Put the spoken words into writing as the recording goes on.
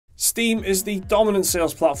Steam is the dominant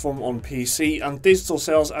sales platform on PC, and digital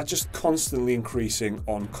sales are just constantly increasing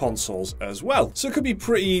on consoles as well. So it could be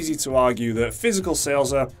pretty easy to argue that physical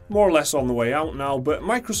sales are more or less on the way out now, but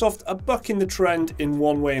Microsoft are bucking the trend in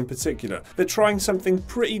one way in particular. They're trying something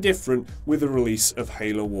pretty different with the release of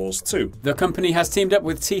Halo Wars 2. The company has teamed up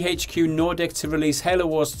with THQ Nordic to release Halo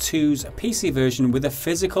Wars 2's PC version with a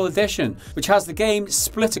physical edition, which has the game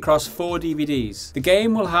split across 4 DVDs. The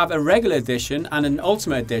game will have a regular edition and an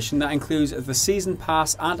Ultimate Edition that includes the Season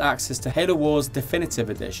Pass and access to Halo Wars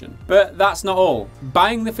Definitive Edition. But that's not all.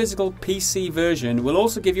 Buying the physical PC version will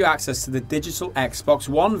also give you access to the digital Xbox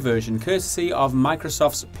One version, courtesy of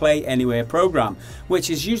Microsoft's Play Anywhere program,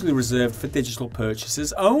 which is usually reserved for digital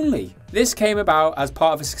purchases only. This came about as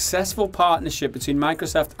part of a successful partnership between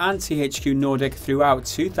Microsoft and THQ Nordic throughout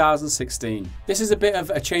 2016. This is a bit of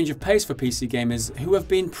a change of pace for PC gamers who have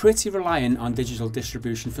been pretty reliant on digital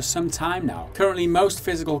distribution for some time now. Currently, most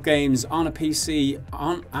physical games on a PC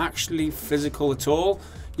aren't actually physical at all.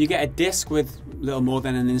 You get a disc with little more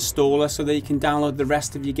than an installer so that you can download the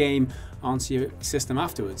rest of your game onto your system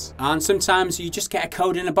afterwards. And sometimes you just get a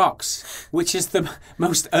code in a box, which is the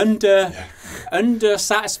most under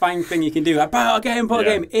satisfying thing you can do. Like, buy a game, buy a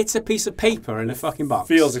game. It's a piece of paper in a fucking box.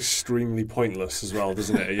 Feels extremely pointless as well,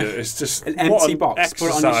 doesn't it? It's just an empty box. Put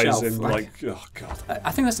it on your shelf. Like, oh god.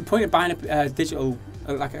 I think that's the point of buying a digital,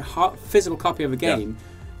 like a physical copy of a game. Yeah.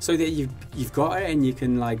 So that you've got it and you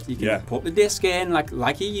can put the disc in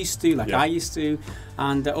like you used to, I used to,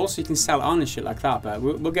 and also you can sell it on and shit like that. But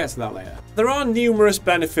we'll get to that later. There are numerous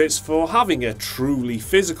benefits for having a truly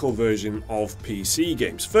physical version of PC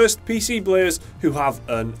games. First, PC players who have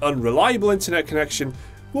an unreliable internet connection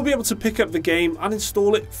will be able to pick up the game and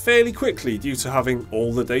install it fairly quickly due to having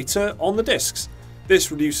all the data on the discs. This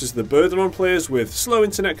reduces the burden on players with slow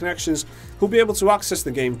internet connections who'll be able to access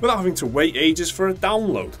the game without having to wait ages for a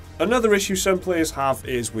download. Another issue some players have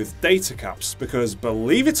is with data caps, because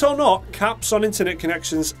believe it or not, caps on internet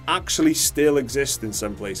connections actually still exist in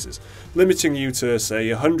some places, limiting you to, say,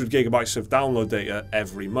 100 gigabytes of download data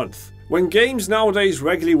every month. When games nowadays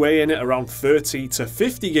regularly weigh in at around 30 to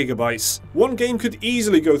 50 gigabytes, one game could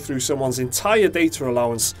easily go through someone's entire data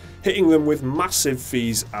allowance, hitting them with massive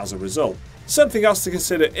fees as a result. Something else to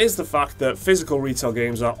consider is the fact that physical retail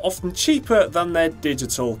games are often cheaper than their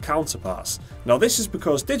digital counterparts. Now, this is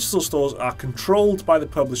because digital stores are controlled by the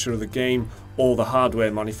publisher of the game or the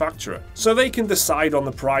hardware manufacturer, so they can decide on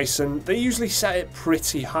the price, and they usually set it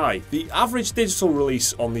pretty high. The average digital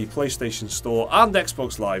release on the PlayStation Store and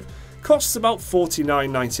Xbox Live costs about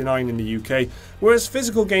 $49.99 in the UK, whereas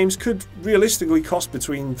physical games could realistically cost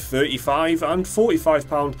between £35 and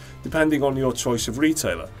 £45 depending on your choice of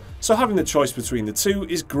retailer. So having the choice between the two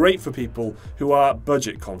is great for people who are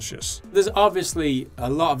budget conscious. There's obviously a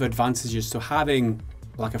lot of advantages to having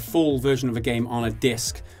like a full version of a game on a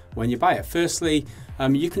disc when you buy it. Firstly,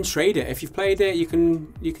 you can trade it. If you've played it, you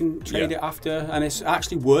can trade it after, and it's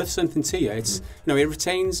actually worth something to you. It's it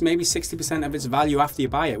retains maybe 60% of its value after you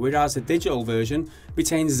buy it, whereas the digital version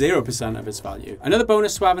retains 0% of its value. Another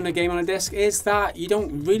bonus to having a game on a disc is that you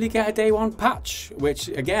don't really get a day one patch, which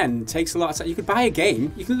again takes a lot of time. You could buy a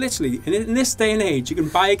game, you can literally, in this day and age, you can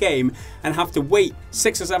buy a game and have to wait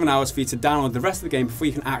 6 or 7 hours for you to download the rest of the game before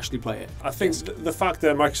you can actually play it. I think the fact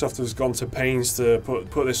that Microsoft has gone to pains to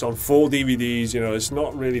put this on 4 DVDs, it's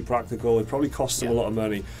not really practical. It probably costs them a lot of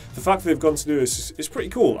money. The fact that they've gone to do this is pretty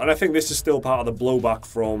cool, and I think this is still part of the blowback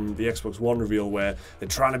from the Xbox One reveal, where they're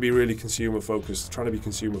trying to be really consumer focused, trying to be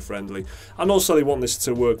consumer friendly, and also they want this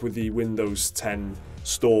to work with the Windows 10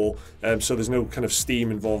 store, so there's no kind of Steam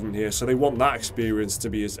involvement here, so they want that experience to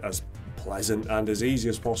be as pleasant and as easy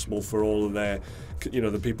as possible for all of their,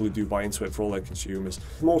 the people who do buy into it, for all their consumers.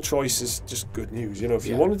 More choice is just good news. If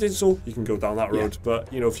you want a digital, you can go down that road, but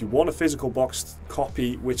if you want a physical boxed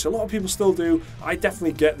copy, which a lot of people still do, I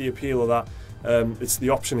definitely get the appeal of that. The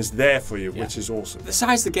option is there for you, which is awesome. The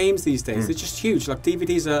size of the games these days, they're just huge. Like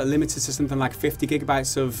DVDs are limited to something like 50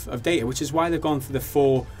 gigabytes of data, which is why they've gone for the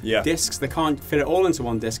 4 discs. They can't fit it all into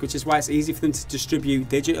one disc, which is why it's easy for them to distribute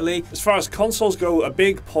digitally. As far as consoles go, a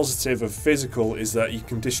big positive of physical is that you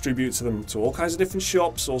can distribute them to all kinds of different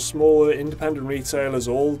shops or smaller independent retailers,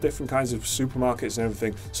 all different kinds of supermarkets and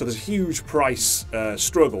everything. So there's a huge price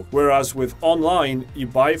struggle. Whereas with online, you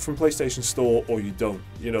buy it from PlayStation Store or you don't.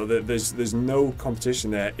 There's no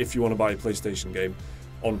competition there if you want to buy a PlayStation game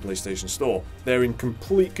on PlayStation Store. They're in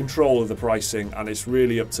complete control of the pricing, and it's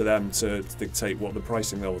really up to them to dictate what the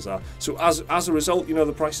pricing levels are. So as a result,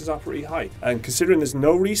 the prices are pretty high. And considering there's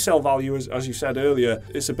no resale value, as you said earlier,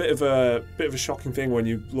 it's a bit of a shocking thing when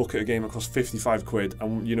you look at a game that costs 55 quid,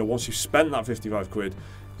 and once you've spent that 55 quid,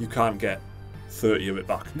 you can't get 30 of it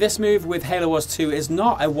back. This move with Halo Wars 2 is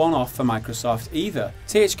not a one-off for Microsoft either.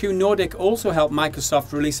 THQ Nordic also helped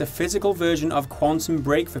Microsoft release a physical version of Quantum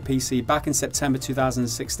Break for PC back in September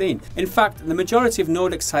 2016. In fact, the majority of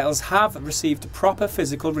Nordic's titles have received proper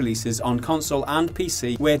physical releases on console and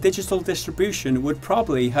PC, where digital distribution would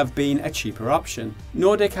probably have been a cheaper option.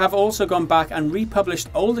 Nordic have also gone back and republished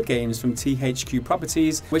older games from THQ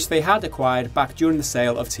properties, which they had acquired back during the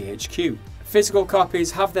sale of THQ. Physical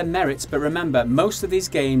copies have their merits, but remember, most of these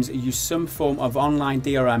games use some form of online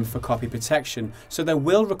DRM for copy protection, so they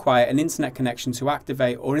will require an internet connection to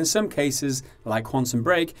activate, or in some cases, like Quantum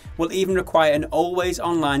Break, will even require an always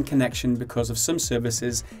online connection because of some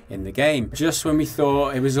services in the game. Just when we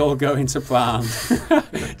thought it was all going to plan,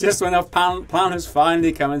 just when our plan was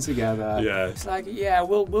finally coming together, yeah. It's like, yeah,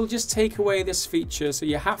 we'll just take away this feature, so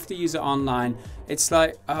you have to use it online. It's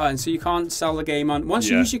like, and so you can't sell the game on. Once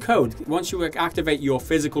you use your code, once you activate your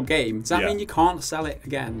physical game, does that mean you can't sell it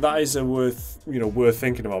again? That is a worth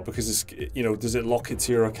thinking about, because it's, does it lock it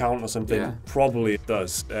to your account or something? Yeah. Probably it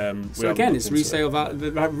does. So again, it's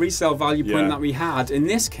the resale value point that we had in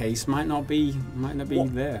this case might not be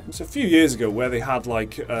there. It's a few years ago where they had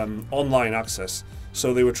like online access.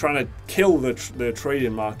 So they were trying to kill the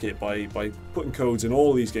trading market by putting codes in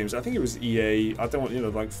all these games. I think it was EA. I don't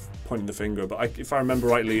want like pointing the finger, but if I remember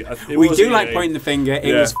rightly, we do like pointing the finger.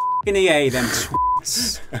 It was f***ing EA then.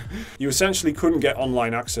 You essentially couldn't get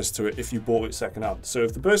online access to it if you bought it secondhand. So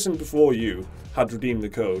if the person before you had redeemed the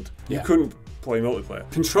code, you couldn't play multiplayer.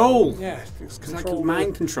 Control. Yeah, it's like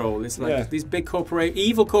mind control. It's like these big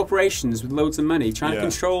evil corporations with loads of money trying to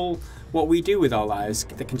control what we do with our lives.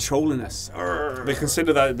 They're controlling us. They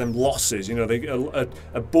consider them losses.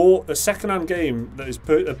 A second-hand game that is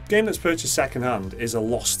a game that's purchased second-hand is a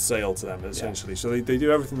lost sale to them essentially. So they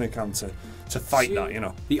do everything they can to fight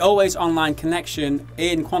that. The always online connection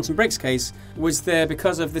in Quantum Break's case was there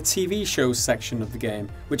because of the TV shows section of the game,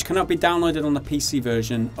 which cannot be downloaded on the PC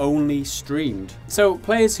version, only streamed. So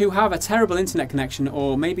players who have a terrible internet connection,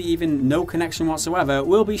 or maybe even no connection whatsoever,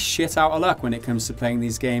 will be shit out of luck when it comes to playing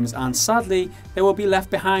these games, and sadly they will be left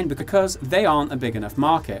behind because they aren't a big enough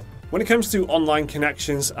market. When it comes to online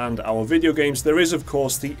connections and our video games, there is of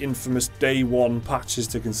course the infamous day one patches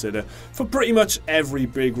to consider for pretty much every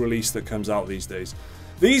big release that comes out these days.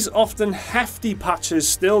 These often hefty patches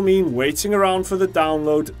still mean waiting around for the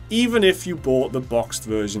download, even if you bought the boxed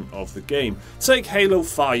version of the game. Take Halo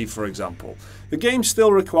 5 for example. The game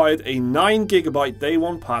still required a 9GB day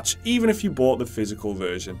one patch, even if you bought the physical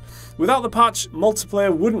version. Without the patch,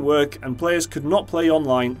 multiplayer wouldn't work and players could not play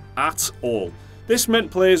online at all. This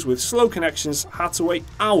meant players with slow connections had to wait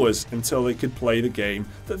hours until they could play the game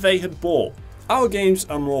that they had bought. Our games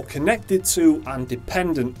are more connected to and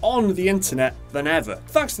dependent on the internet than ever,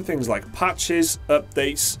 thanks to things like patches,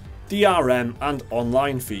 updates, DRM and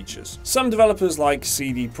online features. Some developers like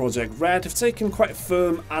CD Projekt Red have taken quite a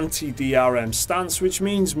firm anti-DRM stance, which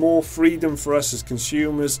means more freedom for us as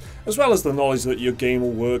consumers, as well as the knowledge that your game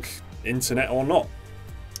will work, internet or not.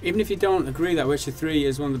 Even if you don't agree that Witcher 3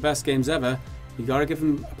 is one of the best games ever, you gotta give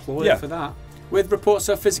them applaud for that. With reports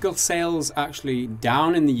of physical sales actually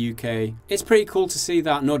down in the UK, it's pretty cool to see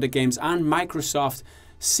that Nordic Games and Microsoft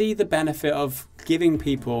see the benefit of giving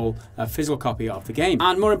people a physical copy of the game,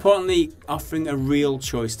 and more importantly, offering a real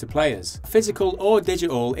choice to players. Physical or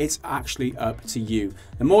digital, it's actually up to you.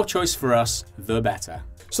 The more choice for us, the better.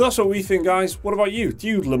 So that's what we think, guys. What about you? Do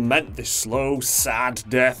you lament this slow, sad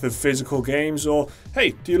death of physical games? Or,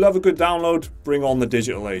 hey, do you love a good download? Bring on the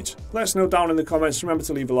digital age. Let us know down in the comments. Remember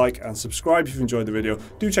to leave a like and subscribe if you've enjoyed the video.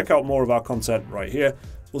 Do check out more of our content right here.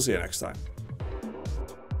 We'll see you next time.